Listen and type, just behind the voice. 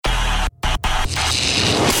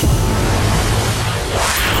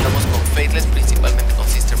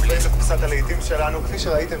קופסת הלהיטים שלנו, כפי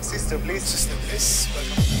שראיתם, Sister Bliss. Sister Bliss,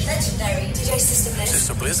 legendary DJ Sister Bliss.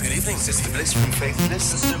 Sister Bliss, good evening. Sister Bliss from Faithless.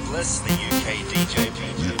 Sister Bliss, the UK DJ.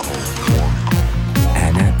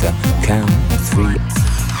 And at the count of 3,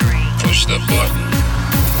 push the button.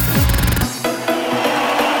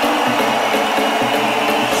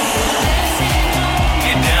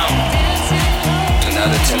 Get down. Do not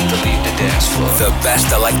attempt to leave the dance floor. the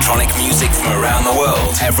best electronic music from around the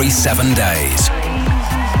world every 7 days.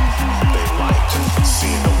 They like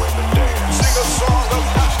seeing the women dance. Sing a song of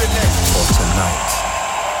happiness. For tonight,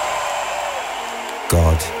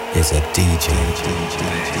 God is a DJ.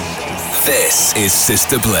 This is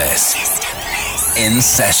Sister Bliss. In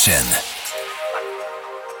session.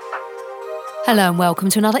 Hello and welcome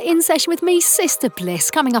to another In Session with me, Sister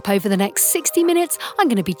Bliss. Coming up over the next 60 minutes, I'm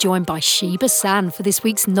going to be joined by Sheba San for this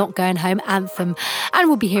week's Not Going Home anthem. And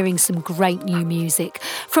we'll be hearing some great new music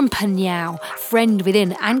from Panyao, Friend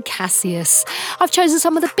Within and Cassius. I've chosen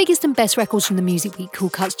some of the biggest and best records from the Music Week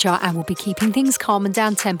Cool Cuts chart, and we'll be keeping things calm and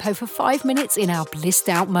down tempo for 5 minutes in our blissed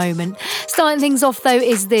out moment. Starting things off though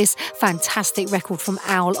is this fantastic record from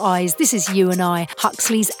Owl Eyes. This is You and I.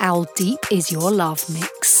 Huxley's Owl Deep is your love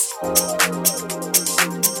mix.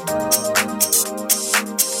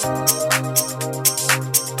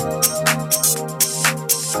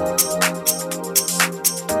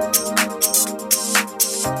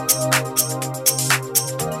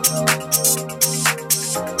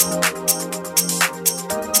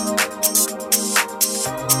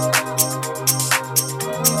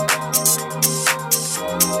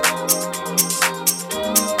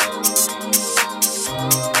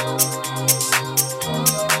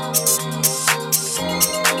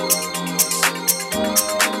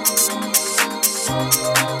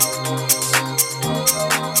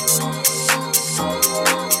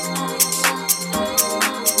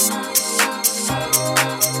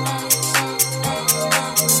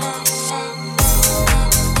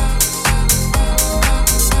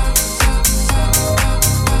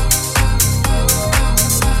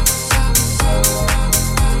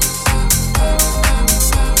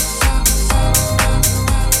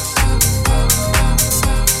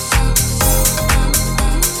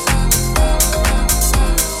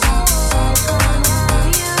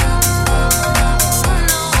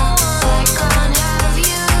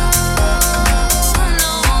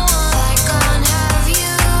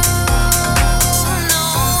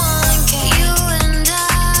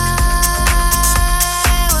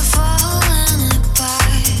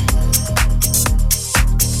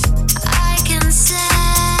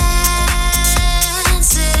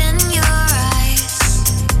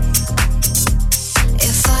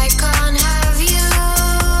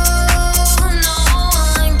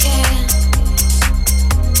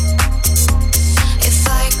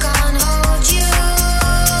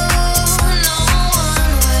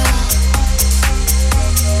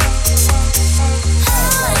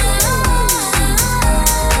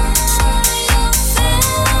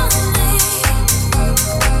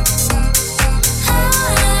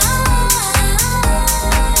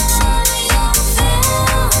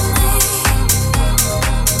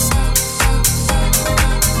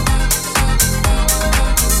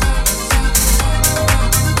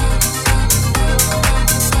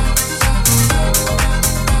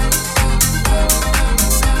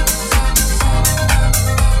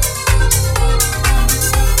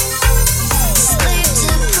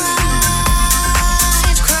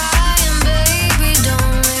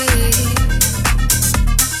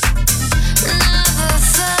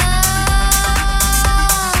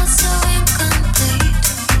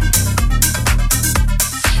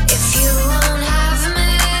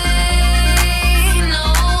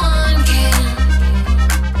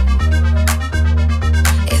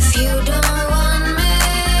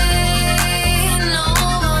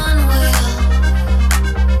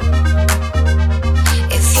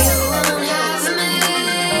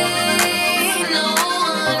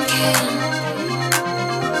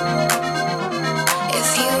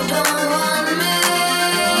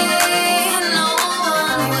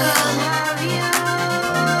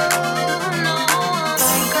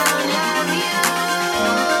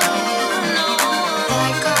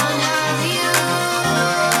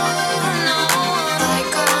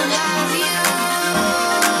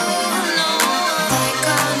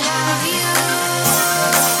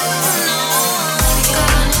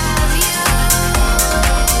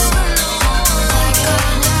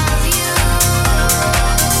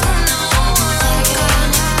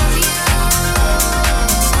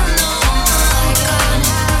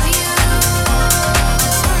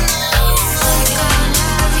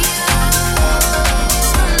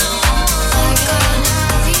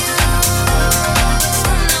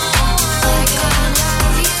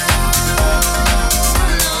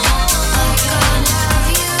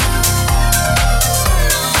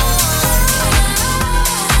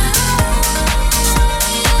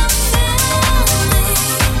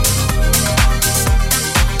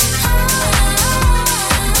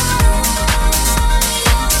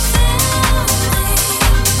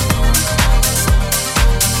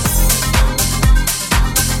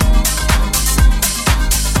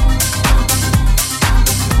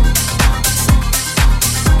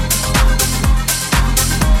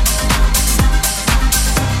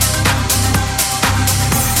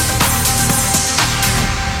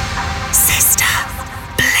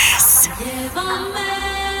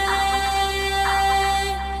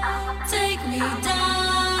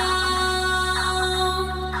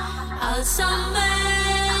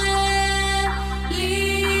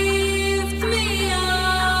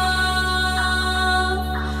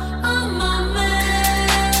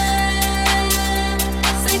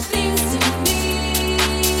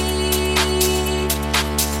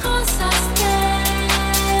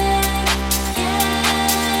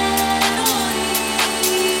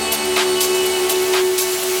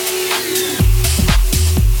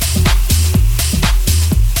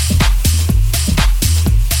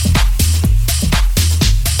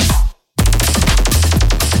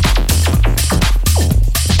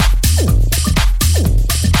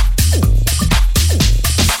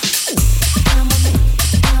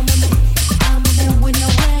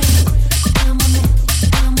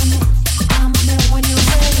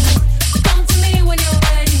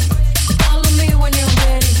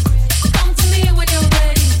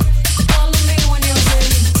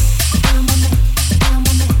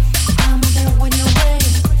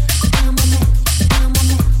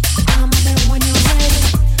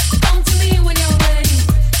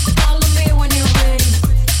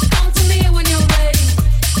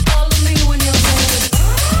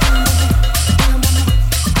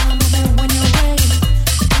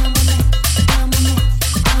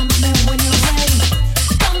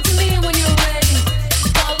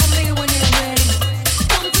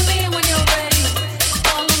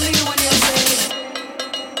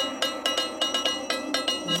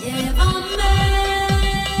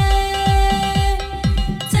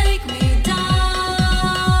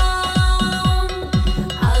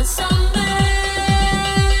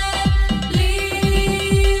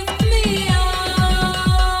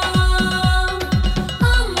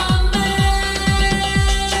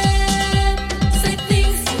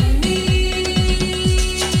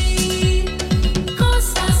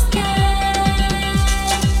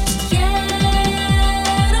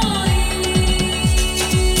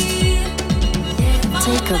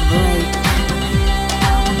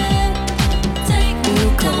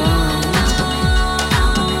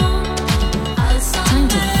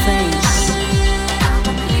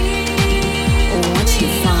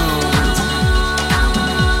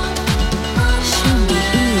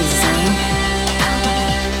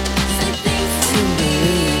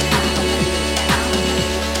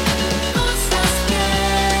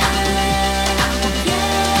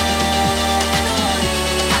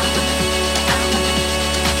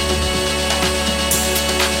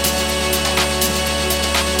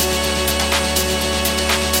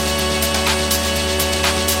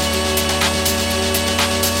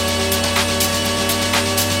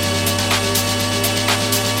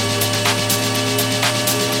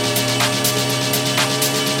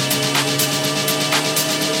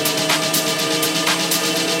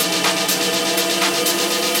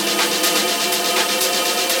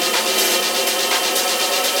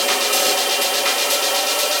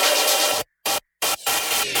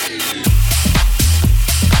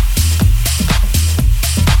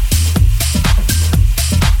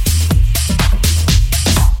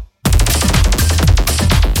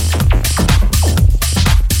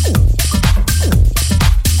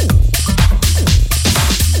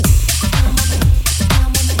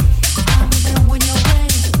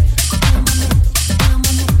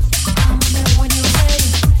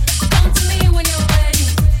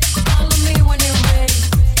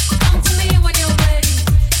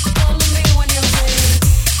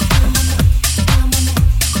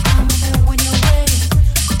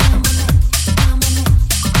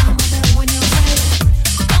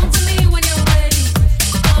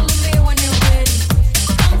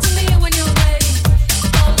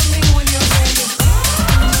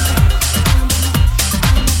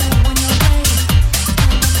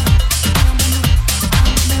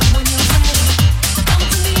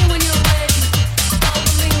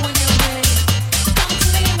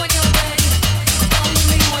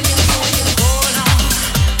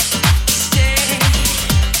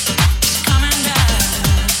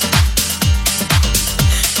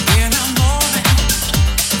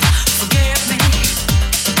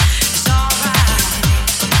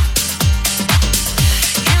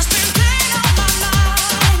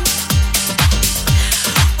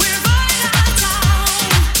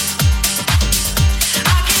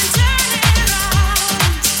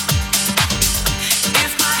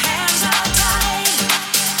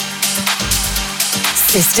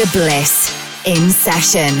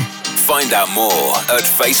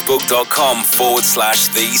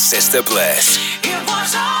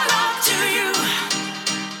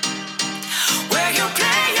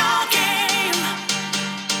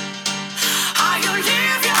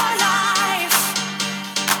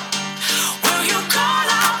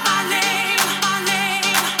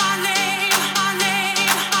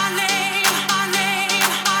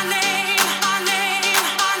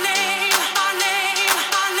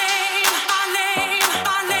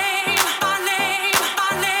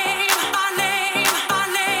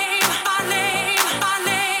 name, my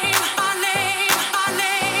name.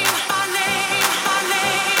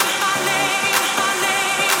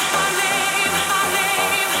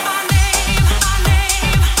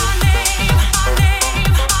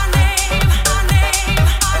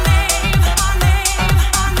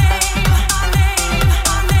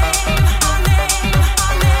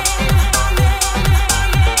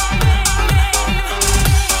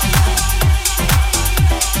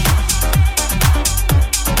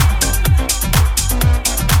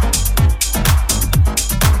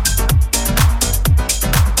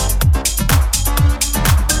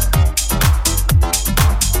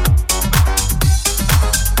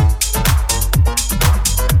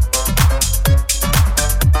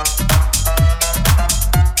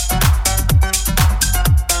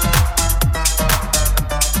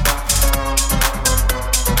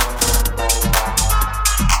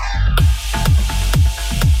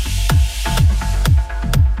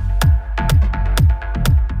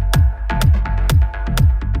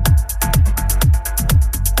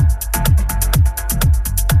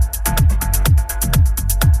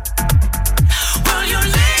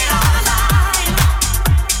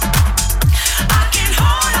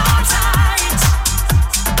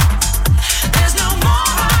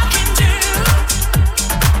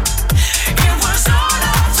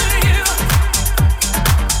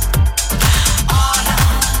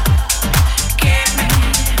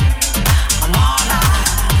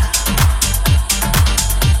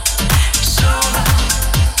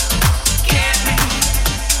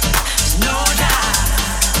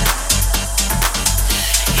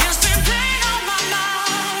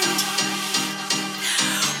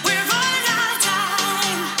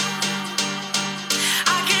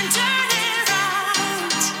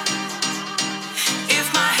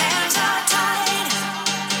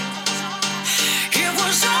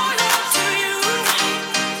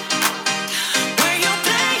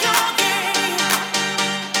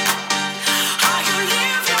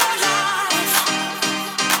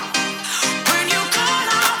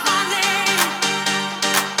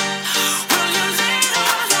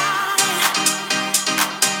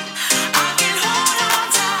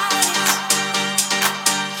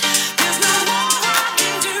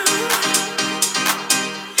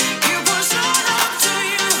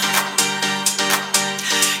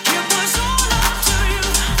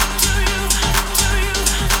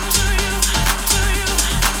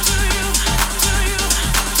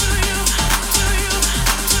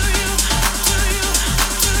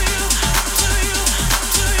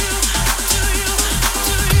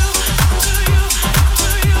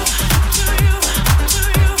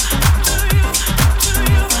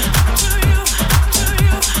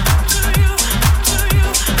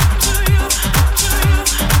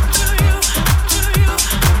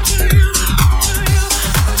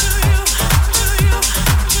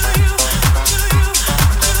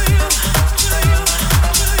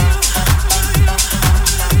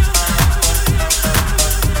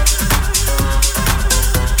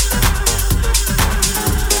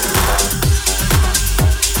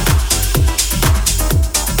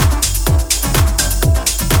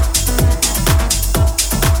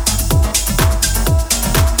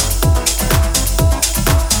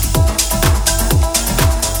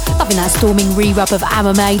 Soulstorming re-rub of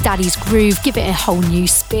Amame, Daddy's Groove, give it a whole new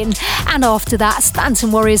spin. And after that,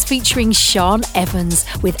 Stanton Warriors featuring Sean Evans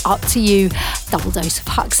with Up To You. Double dose of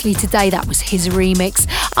Huxley today, that was his remix.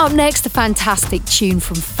 Up next, a fantastic tune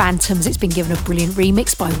from Phantoms. It's been given a brilliant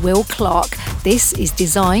remix by Will Clark. This is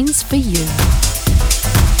Designs For You.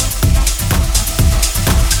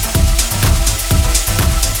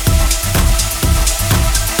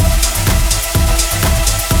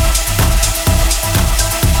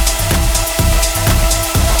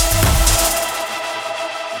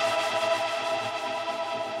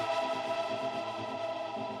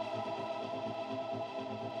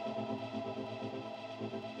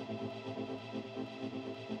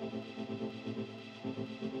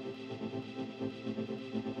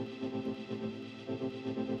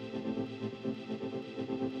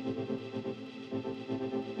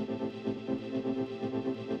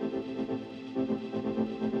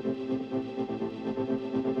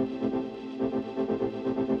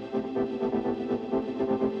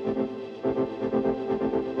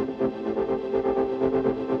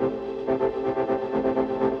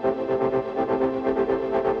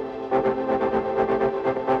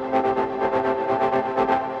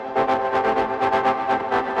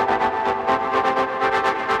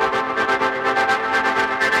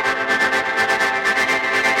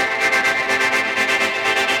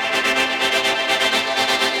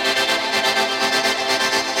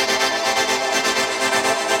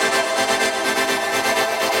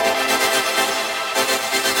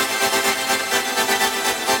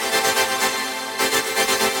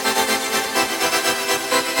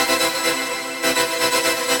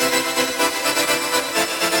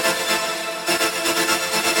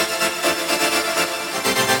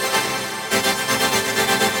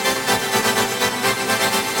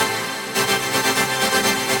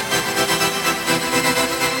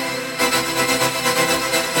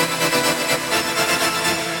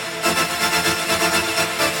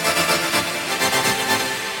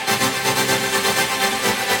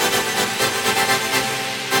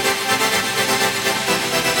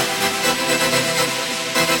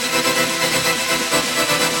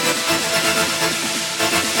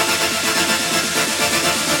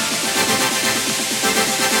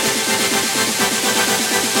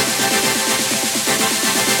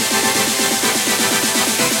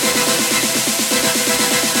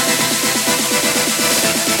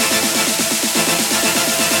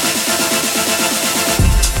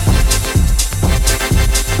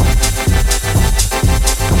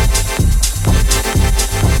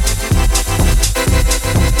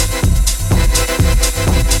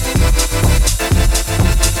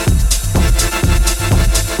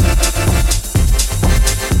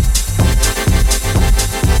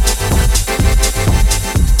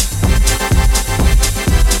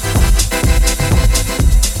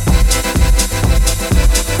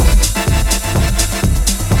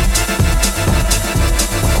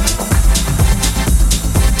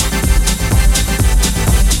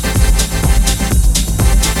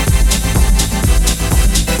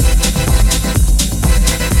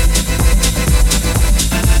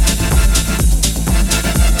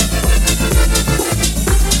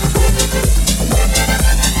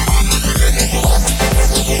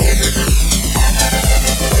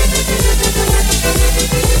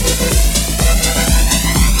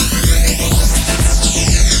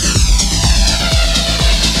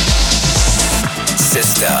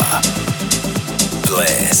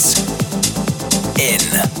 Bliss in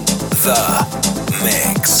the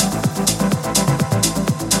mix.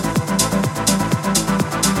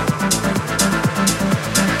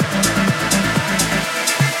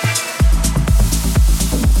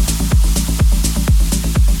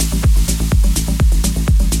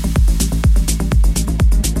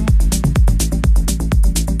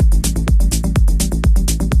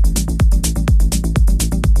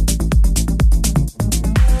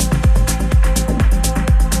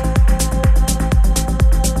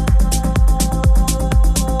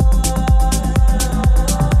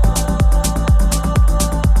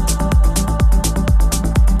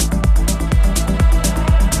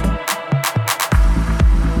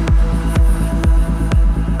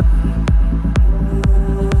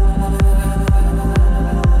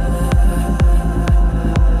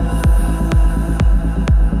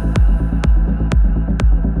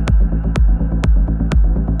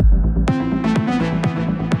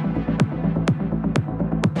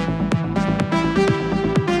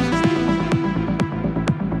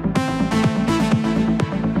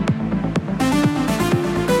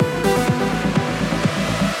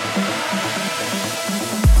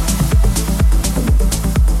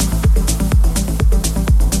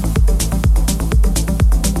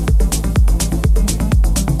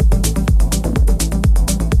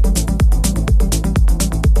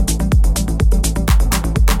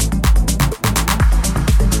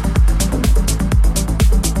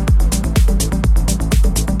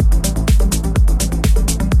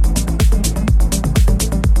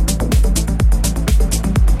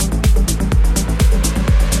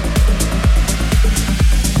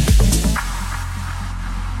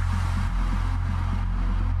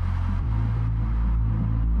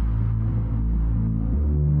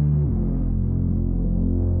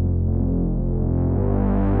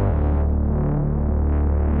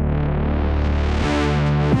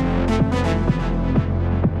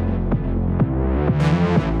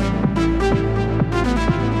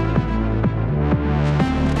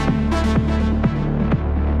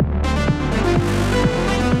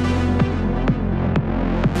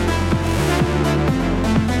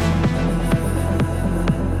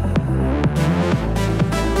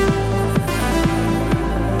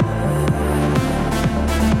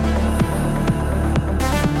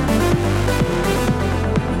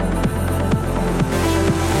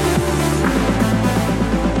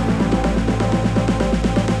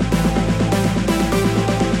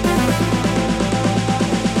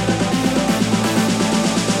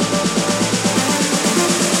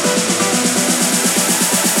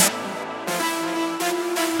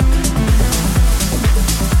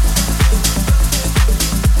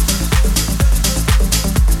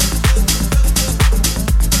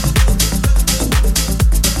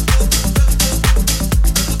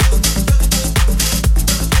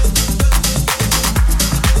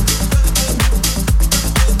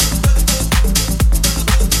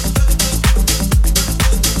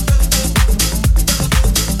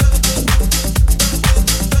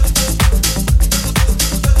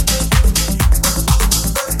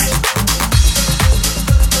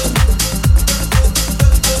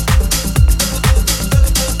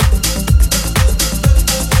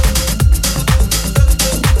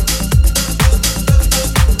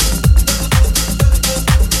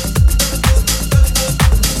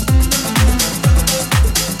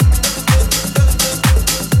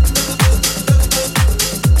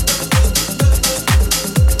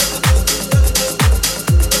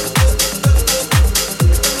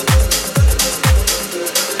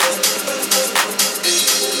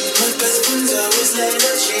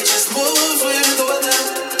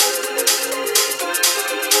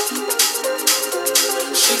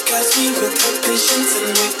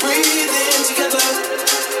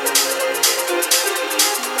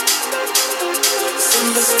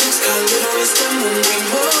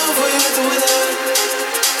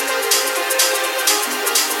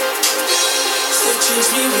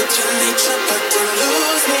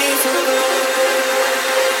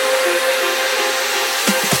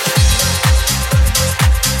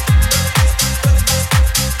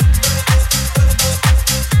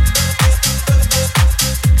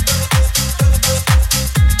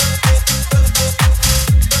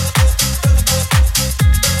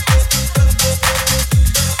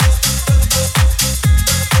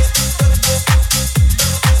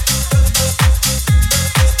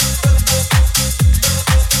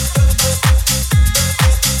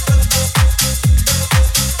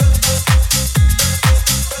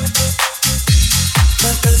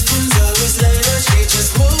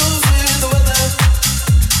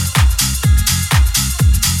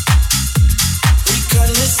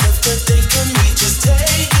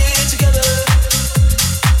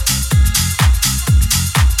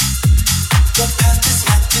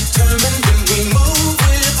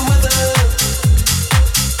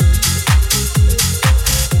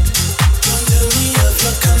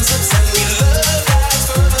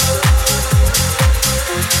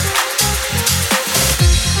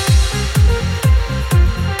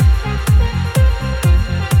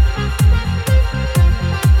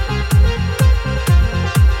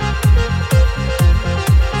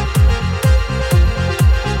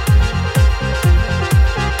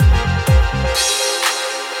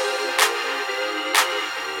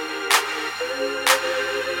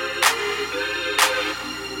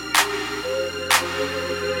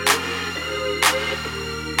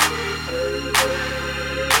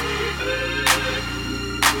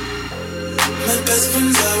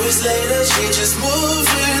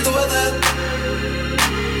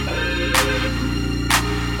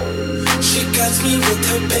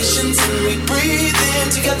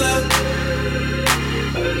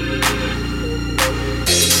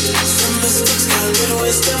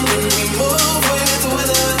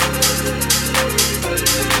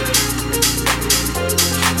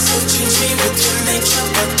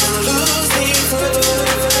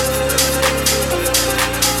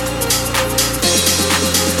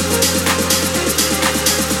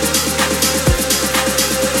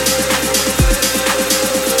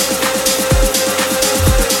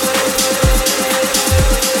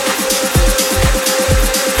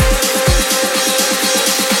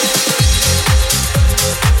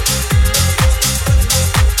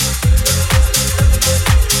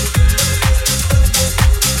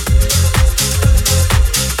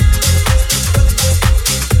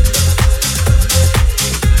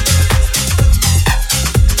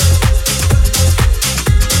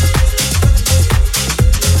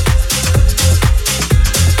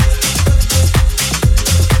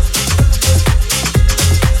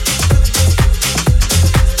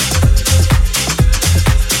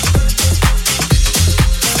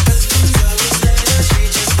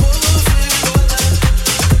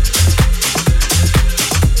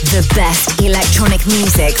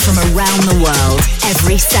 Music from around the world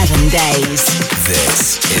every 7 days.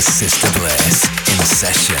 This is Sister Bliss in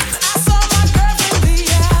session.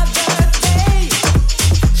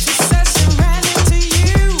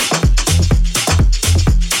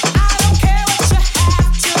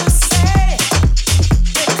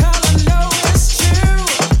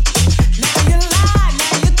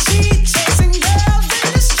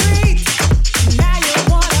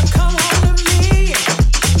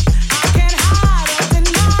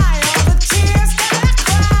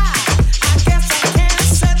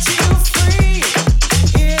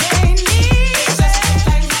 It ain't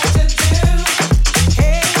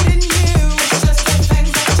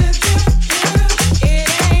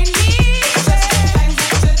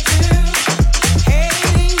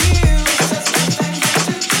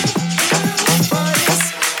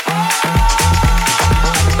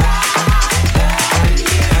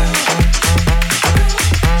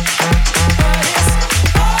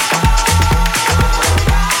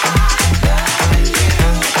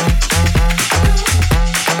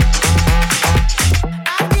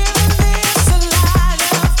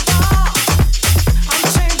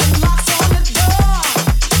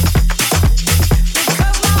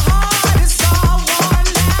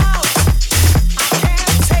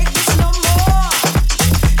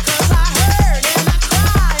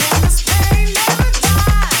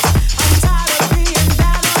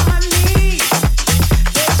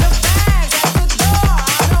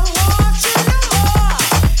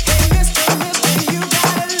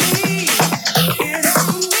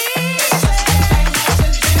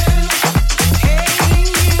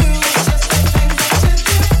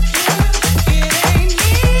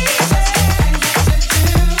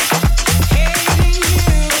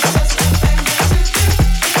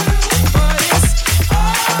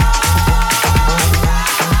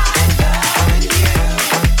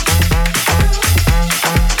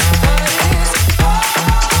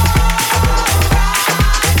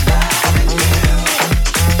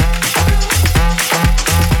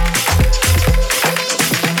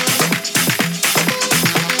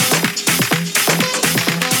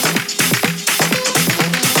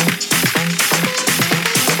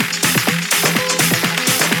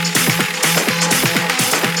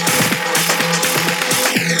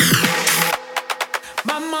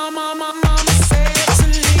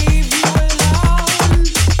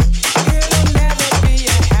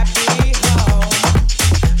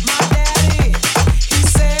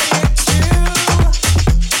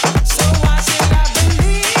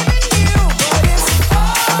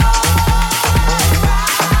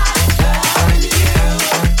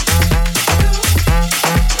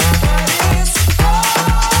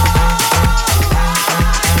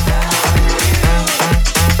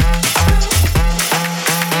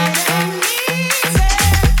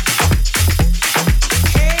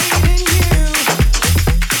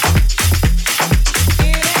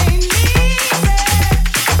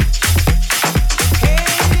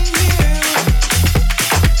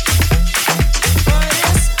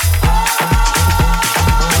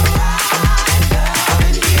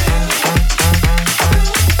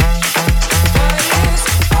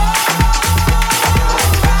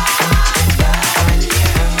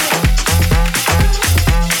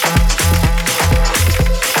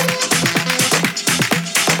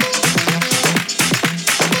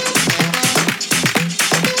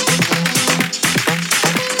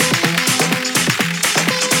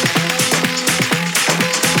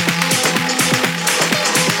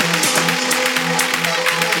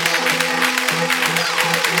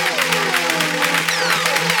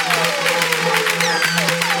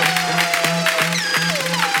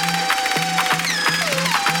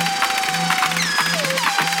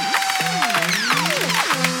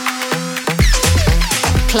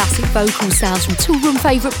Classic vocal sounds from Toolroom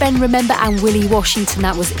favourite Ben Remember and Willie Washington.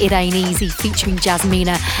 That was It Ain't Easy featuring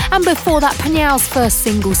Jasmina. And before that, Panyal's first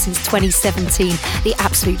single since 2017, the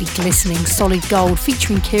absolutely glistening Solid Gold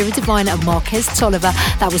featuring Kira Devine and Marquez Tolliver.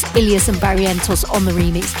 That was Ilias and Barrientos on the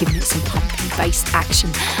remix, giving it some pumping bass action.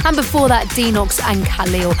 And before that, Denox and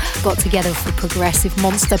Khalil got together for progressive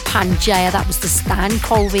monster Pangea. That was the Stan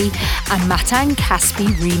Colby and Matan Caspi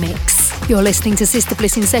remix. You're listening to Sister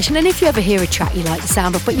Bliss in Session, and if you ever hear a track you like the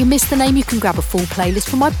sound of but you missed the name, you can grab a full playlist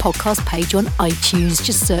from my podcast page on iTunes.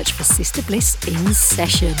 Just search for Sister Bliss in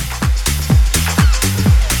Session.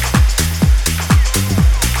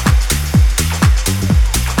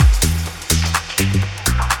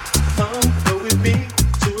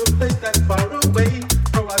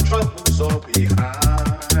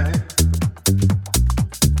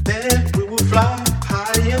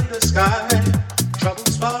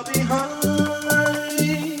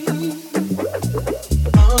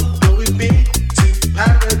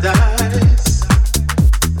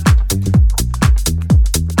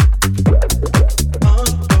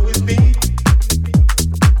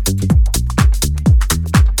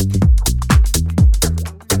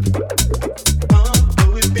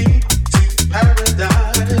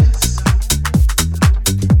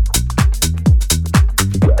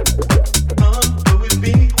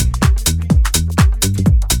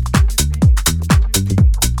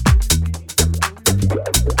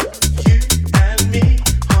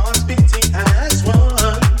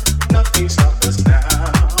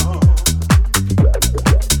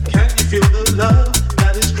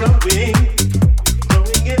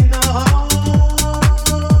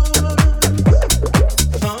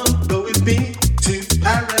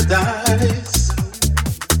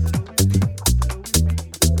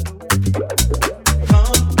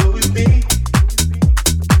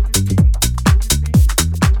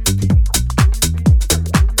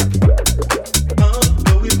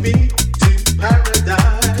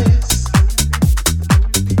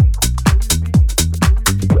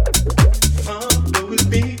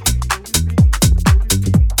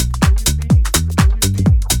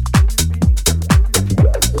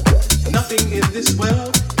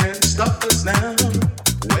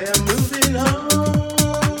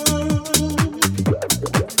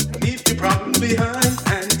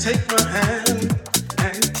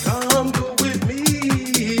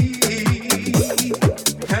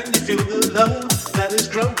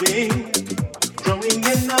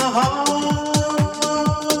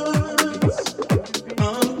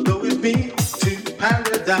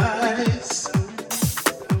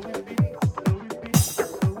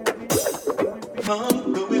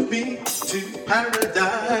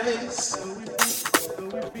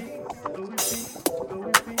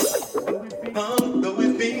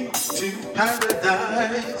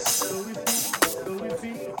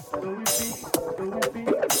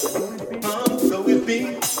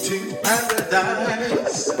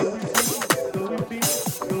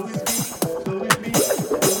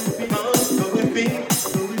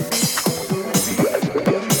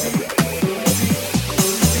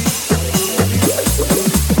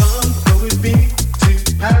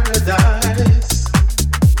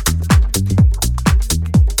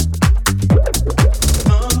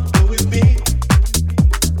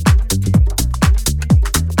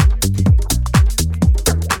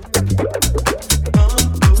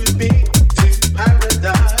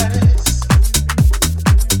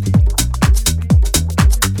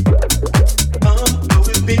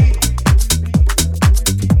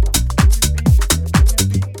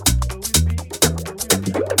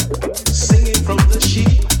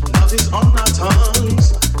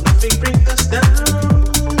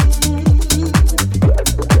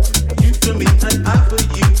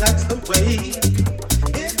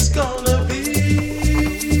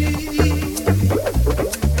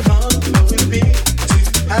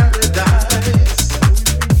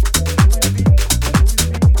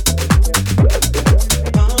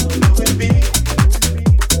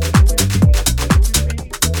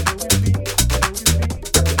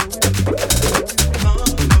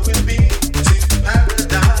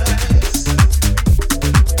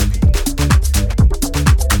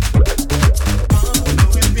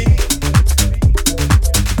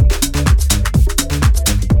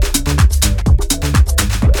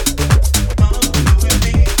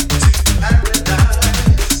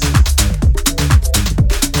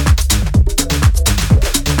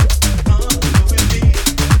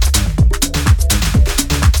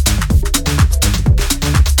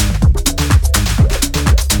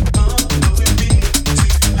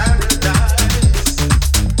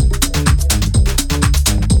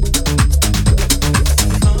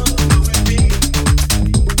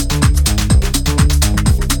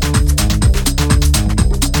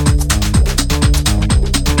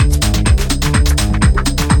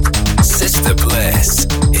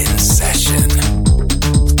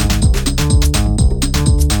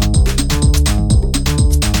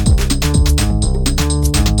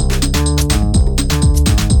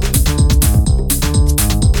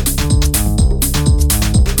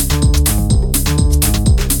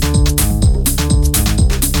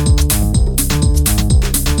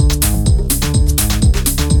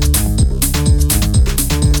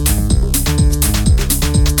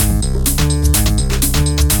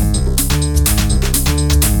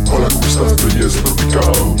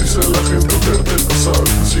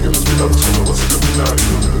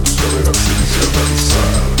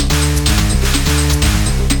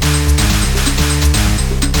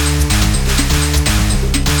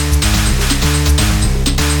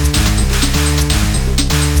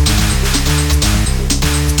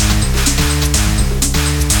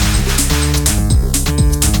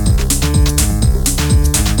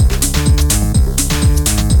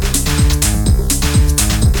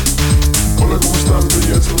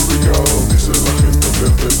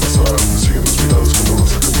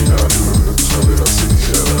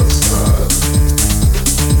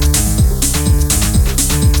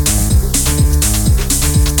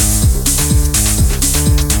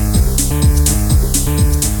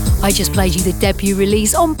 I just played you the debut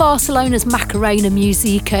release on Barcelona's Macarena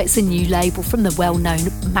Musica. It's a new label from the well-known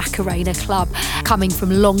Macarena Club, coming from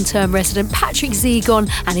long-term resident Patrick Zegon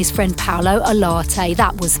and his friend Paolo Olarte.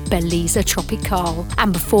 That was Belleza Tropical.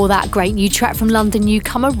 And before that, great new track from London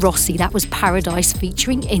newcomer Rossi. That was Paradise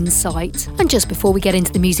featuring Insight. And just before we get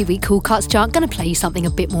into the Music Week Cool Cuts chart, I'm going to play you something a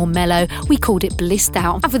bit more mellow. We called it Blissed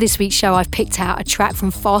Out. And for this week's show, I've picked out a track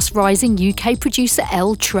from fast-rising UK producer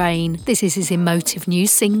L Train. This is his emotive new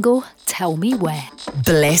single, Tell Me Where.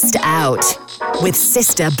 Blissed Out with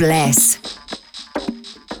Sister Bliss.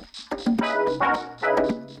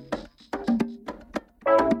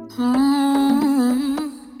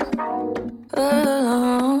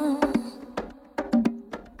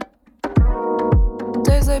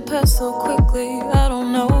 Days they pass so quickly, I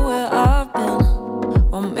don't know where I've been.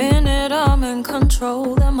 1 minute I'm in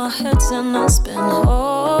control, then my head's in a spin.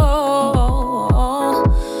 Oh,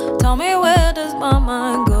 tell me, where does my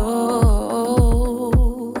mind go?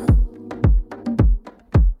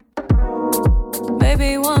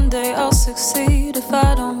 Maybe one day I'll succeed if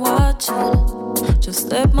I don't watch it. Just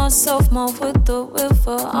let myself move with the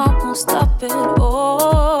river, I won't stop it.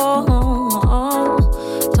 Oh,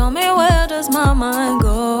 tell me, where does my mind go?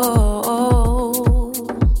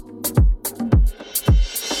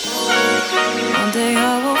 One day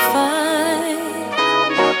I will find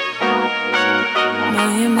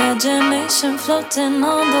my imagination floating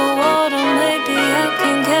on the water. Maybe I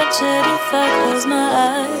can catch it if I close my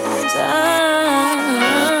eyes.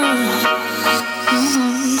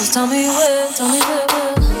 Just tell me where, tell me where.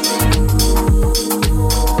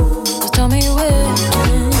 Just tell me where.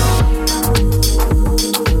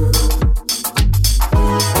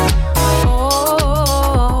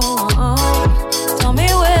 Tell me,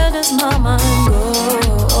 where does my mind go?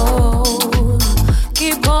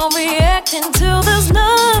 Keep on reacting till there's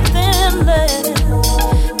nothing left.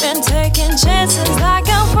 Been taking chances like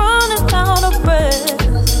I'm running out of breath,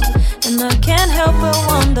 and I can't help but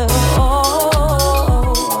wonder.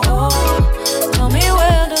 Tell me,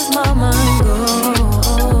 where does my mind go?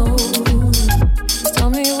 Just tell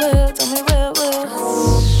me where, tell me where.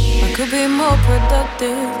 I could be more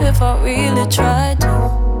productive if I really tried to.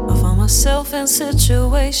 I find myself in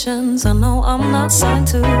situations I know I'm not signed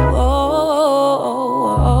to.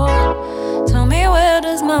 Tell me, where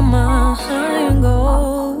does my mind go?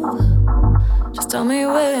 Just tell me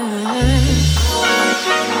where.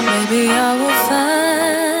 Maybe I will find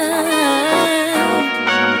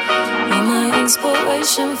my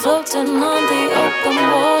inspiration floating on the open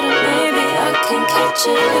water. Maybe I can catch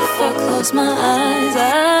it if I close my eyes.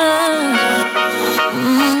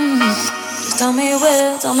 Just tell me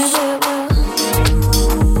where, tell me where.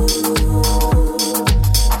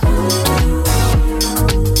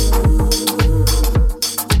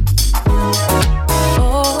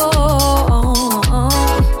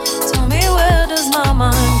 Tell me, where does my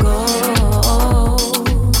mind go?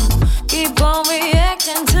 Keep on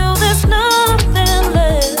reacting till there's nothing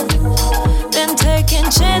left. Been taking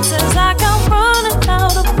chances like I'm running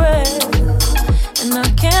out of breath, and I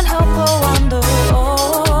can't help but wonder.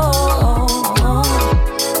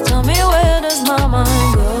 Tell me, where does my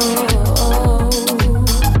mind go?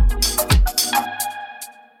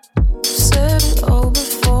 Said it all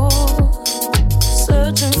before,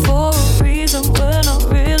 searching for a reason when I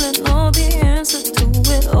really know the answer to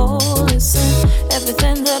it all. Listen,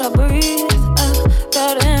 everything that I breathe, I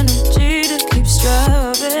got energy to keep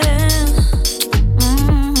striving.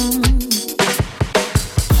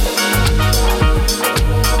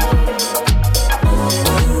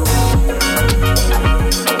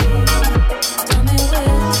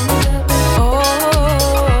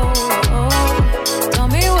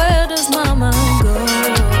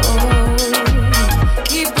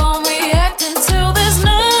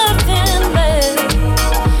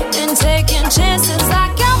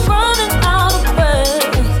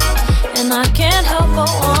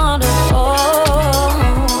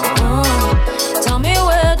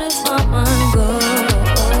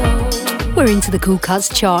 We're into the Cool Cuts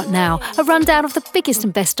chart now. A rundown of the biggest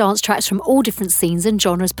and best dance tracks from all different scenes and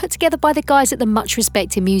genres, put together by the guys at the much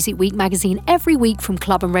respected Music Week magazine every week from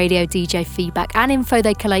club and radio DJ feedback and info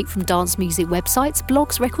they collate from dance music websites,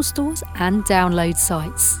 blogs, record stores and download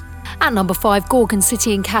sites. At number 5, Gorgon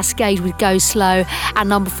City and Cascade with Go Slow. At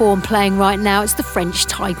number 4, and playing right now, it's the French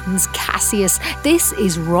Titans Cassius. This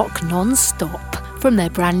is Rock Non-Stop from their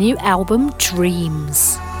brand new album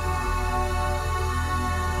Dreams.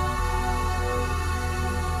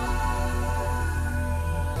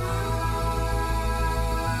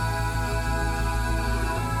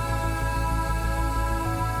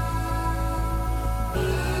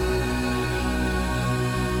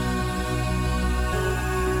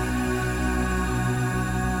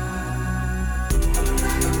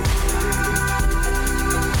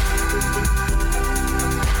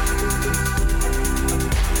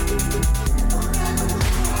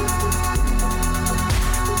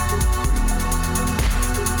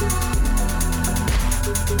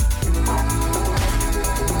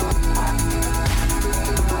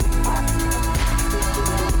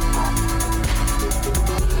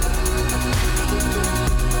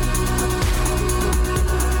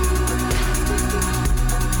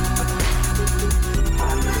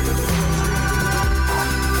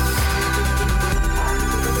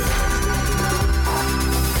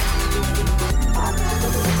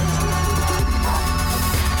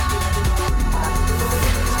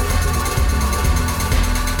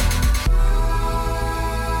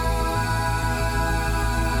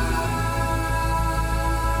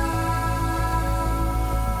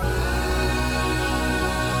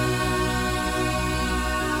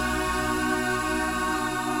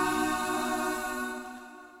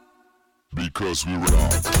 because we rock.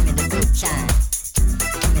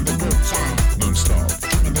 Non-stop.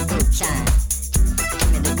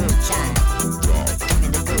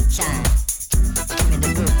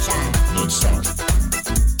 Non-stop.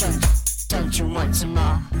 Don't you want some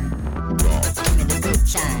more?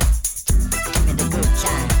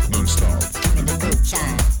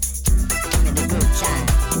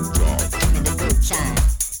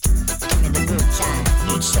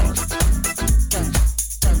 Non-stop. Non-stop.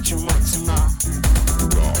 Don't you want some more?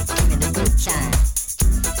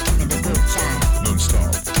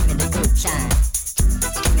 Non-stop. Non-stop.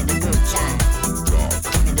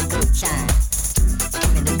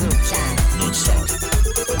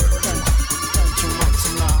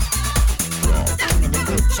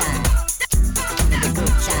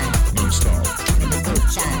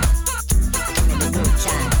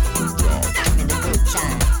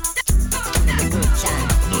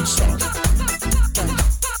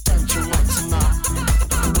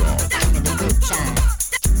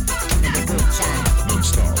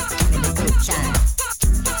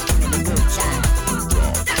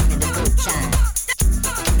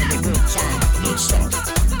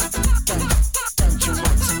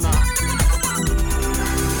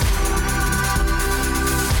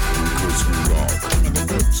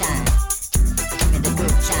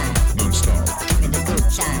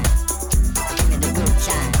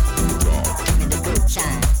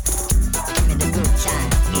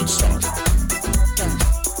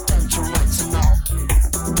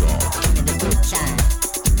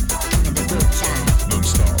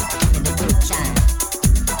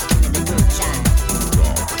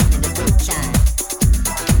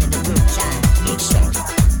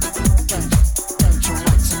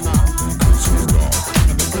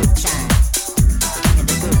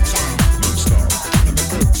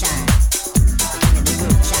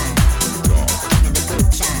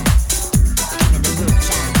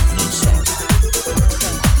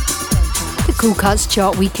 Cool Cuts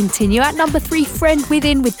chart, we continue at number 3, Friend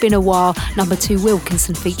Within with Been a While. Number 2,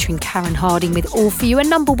 Wilkinson featuring Karen Harding with All For You. And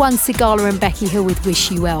number 1, Sigala and Becky Hill with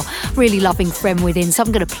Wish You Well. Really loving Friend Within, so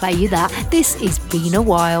I'm going to play you that. This is Been a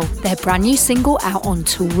While, their brand new single out on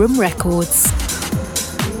Toolroom Records.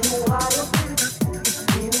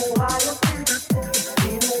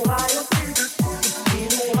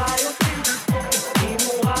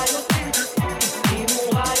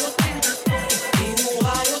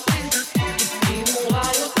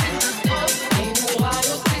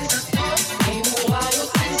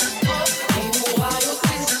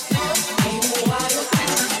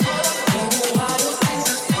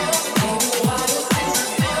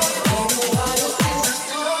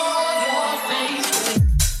 Your face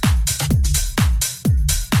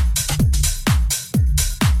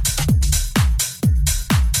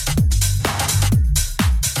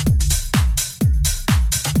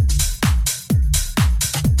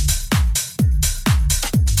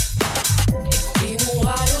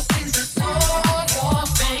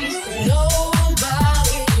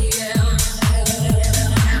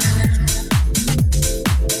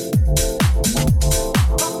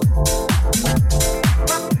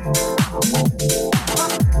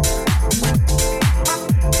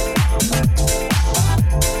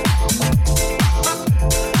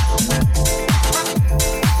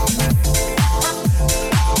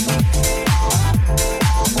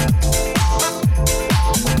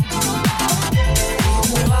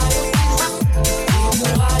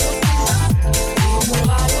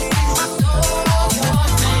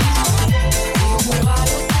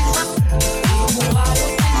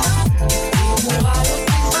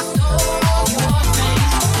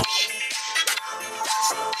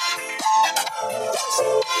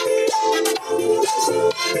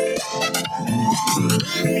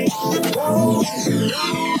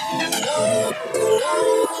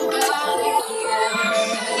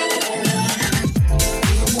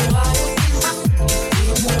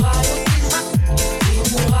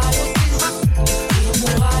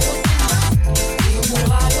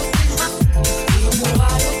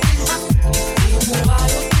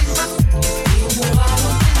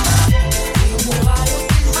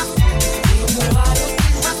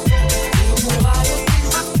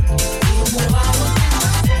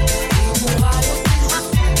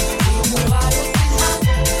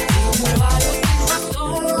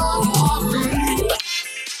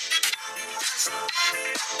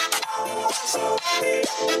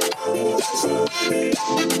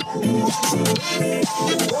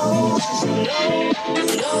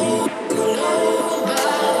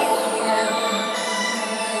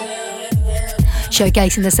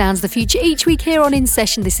Showcasing the sounds of the future each week here on In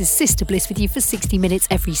Session. This is Sister Bliss with you for 60 minutes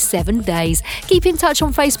every 7 days. Keep in touch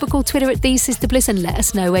on Facebook or Twitter at The Sister Bliss and let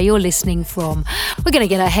us know where you're listening from. We're going to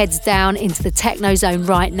get our heads down into the techno zone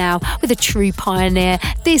right now with a true pioneer.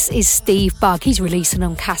 This is Steve Bug. He's releasing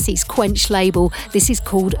on Cassie's Quench label. This is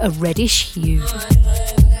called A Reddish Hue.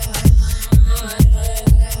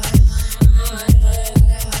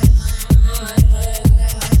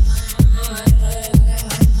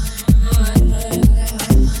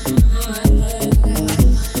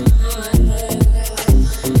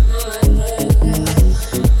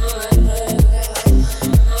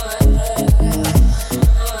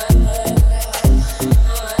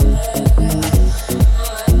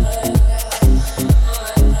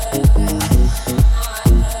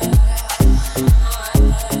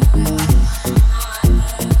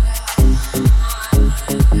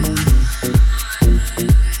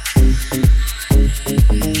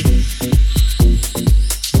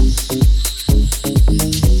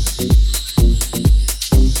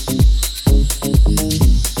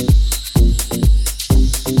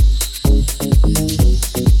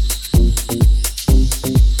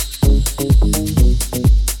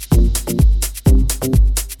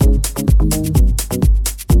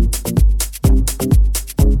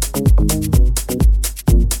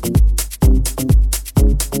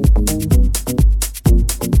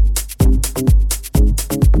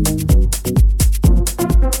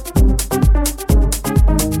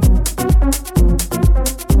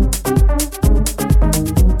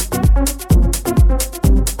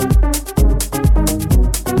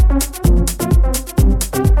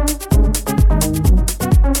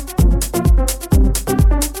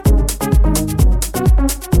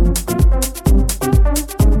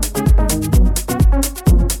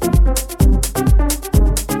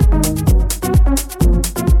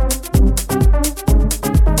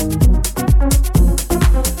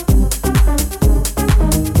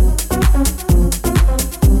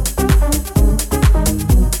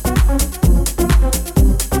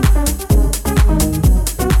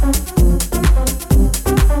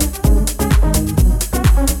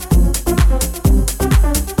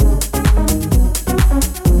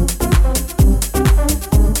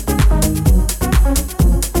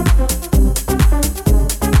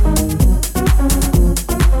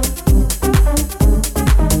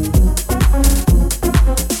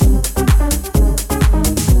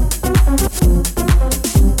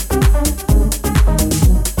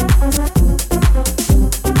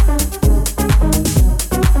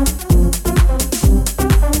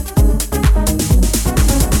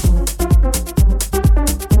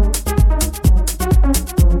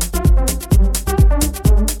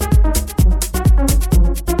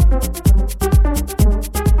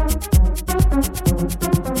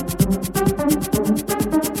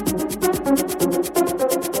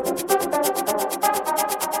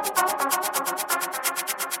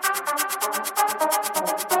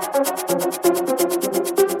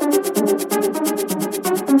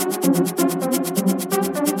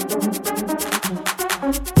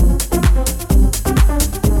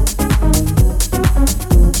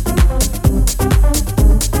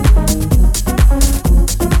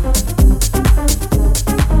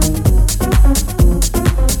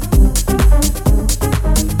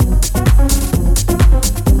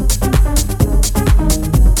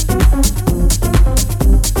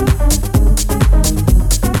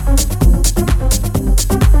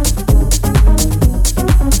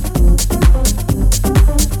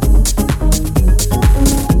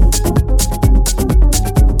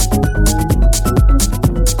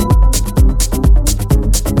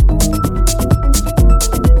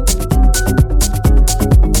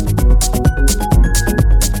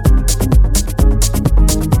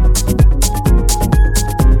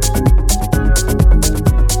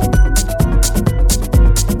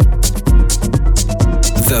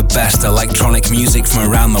 best electronic music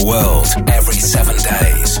from around the world every 7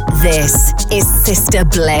 days. This is Sister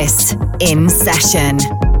Bliss in session.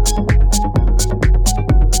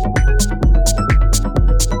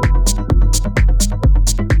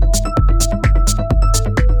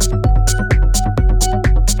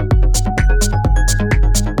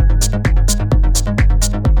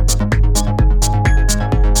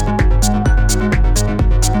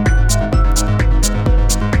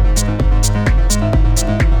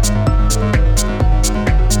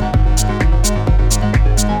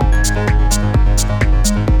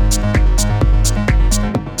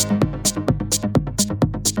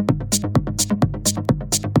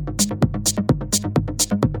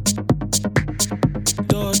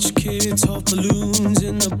 Kids, hot balloons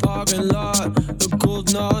in the parking lot. The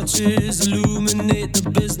cold night torches illuminate the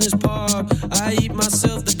business park. I eat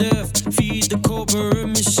myself to death, feed the corporate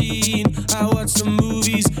machine. I watch the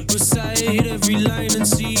movies, recite every line and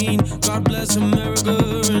scene. God bless America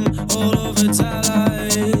and all of its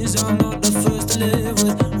allies. I'm not the first to live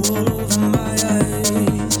with wool over my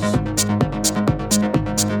eyes.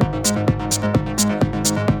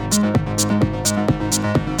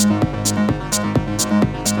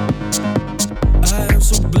 I am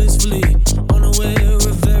so blissfully unaware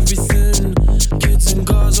of everything. Kids in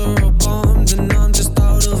Gaza are bombed and I'm just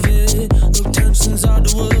out of it. Look, tensions of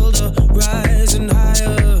the world are rising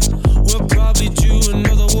higher. We're probably due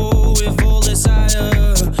another war with all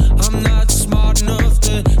desire. I'm not smart enough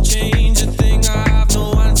to change a thing. I have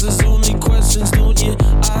no answers, only questions. Don't you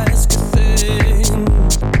ask a thing.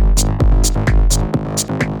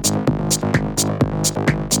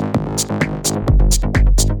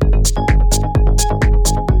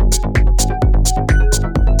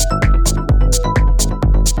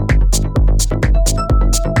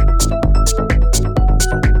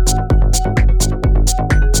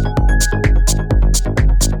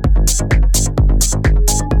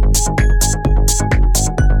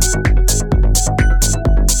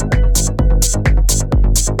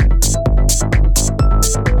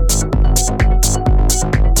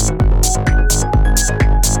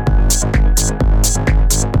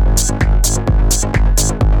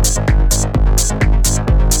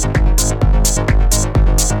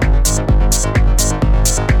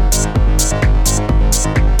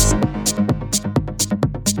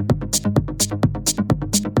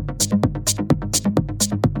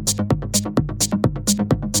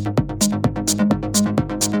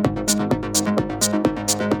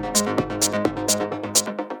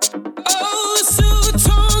 Oh, the silver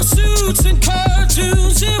tongue suits and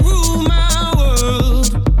cartoons, they rule my world.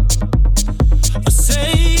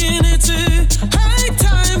 Saying it's a high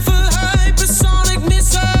time for hypersonic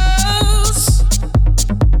missiles.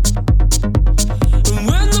 And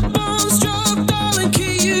when the bombs drop, darling,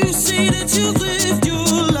 can you say that you lived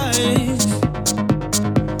your life?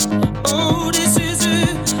 Oh, this is a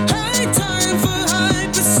high time for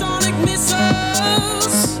hypersonic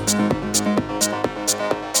missiles.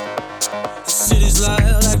 Cities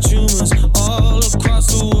lie like tumors all across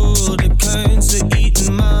the world. The kinds that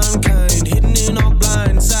eating mankind, hidden in our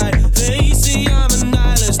blind side. They say I'm a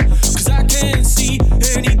nihilist, cause I can't see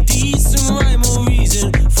any decent rhyme or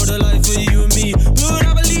reason for the life of you and me. But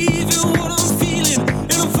I believe in what I'm feeling,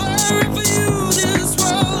 and I'm firing for you. This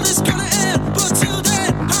world is gonna end, but till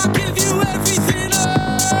then, I'll give you everything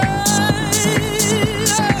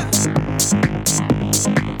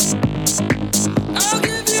I'll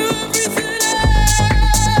give you everything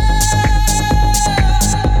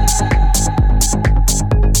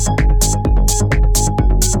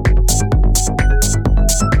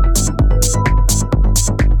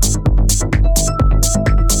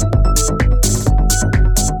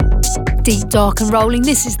Deep, dark and rolling,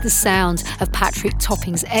 this is the sound of Patrick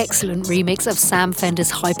Topping's excellent remix of Sam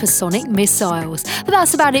Fender's Hypersonic Missiles. But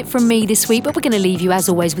that's about it from me this week, but we're going to leave you as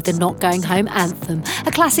always with the Not Going Home anthem,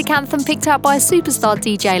 a classic anthem picked out by a superstar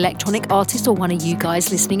DJ electronic artist or one of you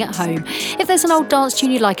guys listening at home. If there's an old dance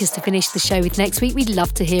tune you'd like us to finish the show with next week, we'd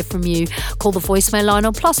love to hear from you. Call the voicemail line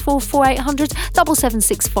on +4 4800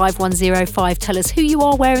 776 5105. Tell us who you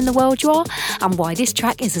are, where in the world you are, and why this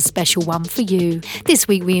track is a special one for you. This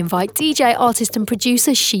week we invite DJ, artist and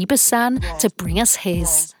producer Shiba San to bring us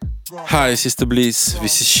his. Hi, Sister Bliss.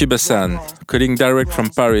 This is Shiba San, calling direct from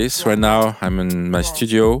Paris. Right now, I'm in my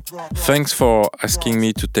studio. Thanks for asking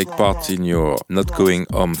me to take part in your Not Going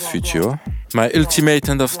Home feature. My ultimate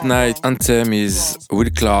end of night anthem is Will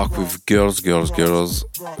Clark with Girls, Girls, Girls,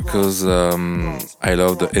 because I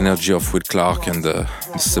love the energy of Will Clark and the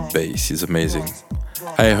sub bass is amazing.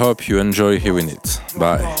 I hope you enjoy hearing it.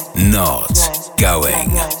 Bye. Not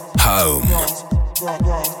Going Home.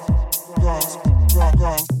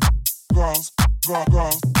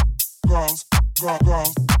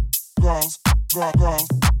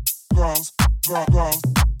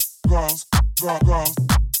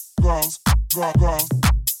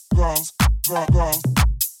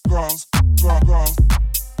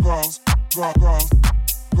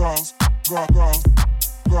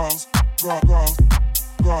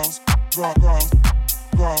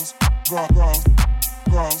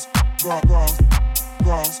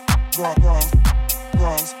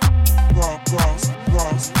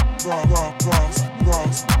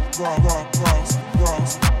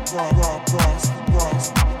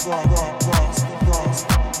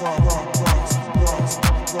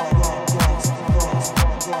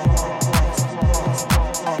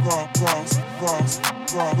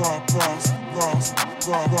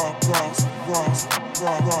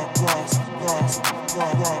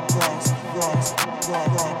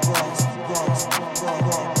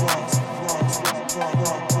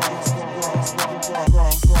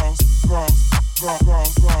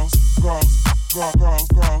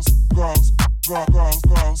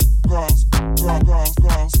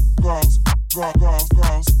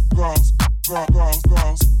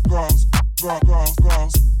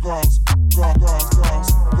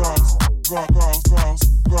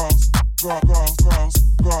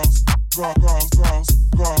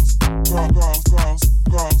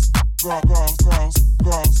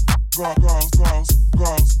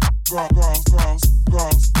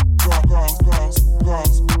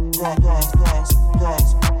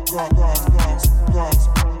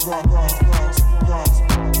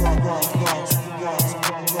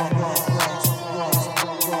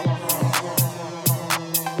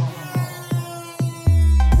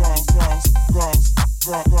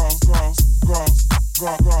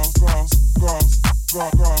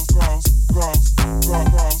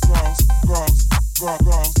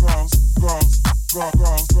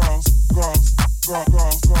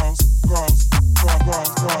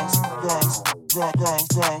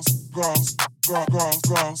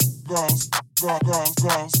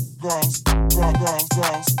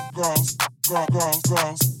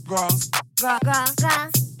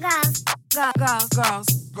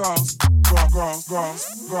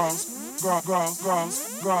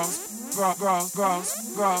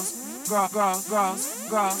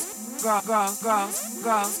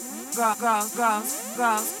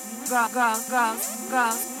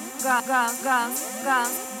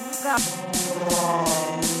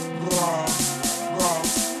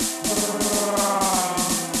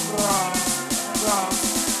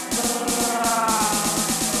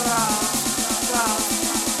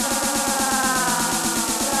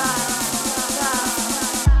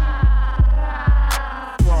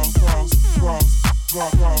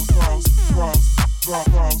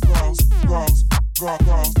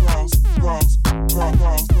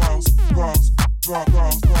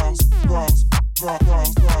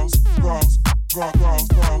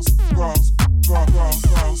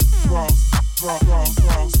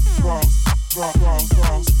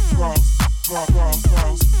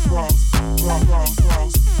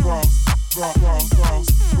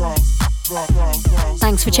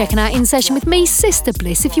 Thanks for checking out In Session with me, Sister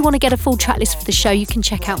Bliss. If you want to get a full track list for the show, you can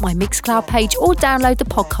check out my Mixcloud page or download the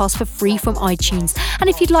podcast for free from iTunes. And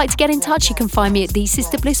if you'd like to get in touch, you can find me at The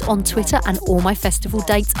Sister Bliss on Twitter and all my festival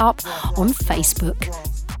dates up on Facebook.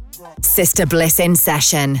 Sister Bliss In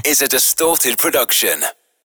Session is a Distorted production.